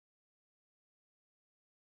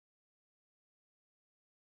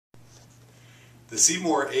The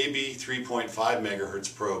SeeMore AB 3.5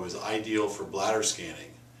 MHz probe is ideal for bladder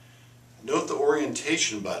scanning. Note the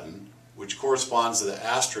orientation button, which corresponds to the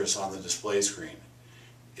asterisk on the display screen.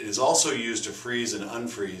 It is also used to freeze and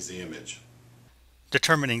unfreeze the image.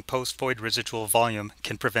 Determining post-void residual volume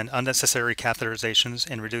can prevent unnecessary catheterizations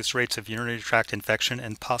and reduce rates of urinary tract infection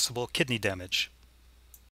and possible kidney damage.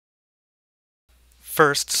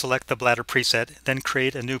 First, select the bladder preset, then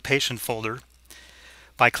create a new patient folder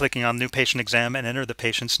by clicking on New Patient Exam and enter the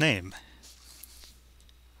patient's name.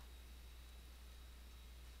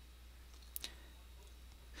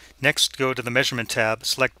 Next, go to the Measurement tab,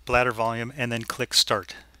 select Bladder Volume, and then click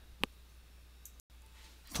Start.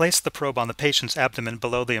 Place the probe on the patient's abdomen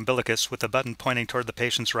below the umbilicus with the button pointing toward the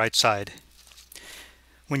patient's right side.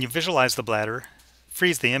 When you visualize the bladder,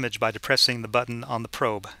 freeze the image by depressing the button on the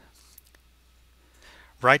probe.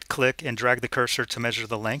 Right-click and drag the cursor to measure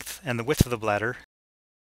the length and the width of the bladder.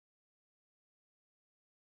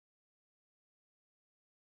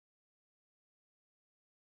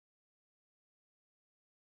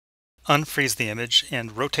 Unfreeze the image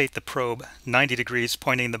and rotate the probe 90 degrees,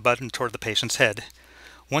 pointing the button toward the patient's head.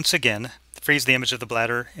 Once again, freeze the image of the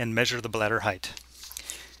bladder and measure the bladder height.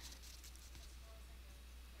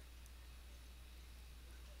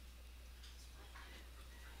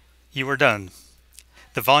 You are done.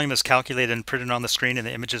 The volume is calculated and printed on the screen, and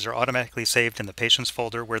the images are automatically saved in the patient's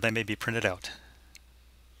folder where they may be printed out.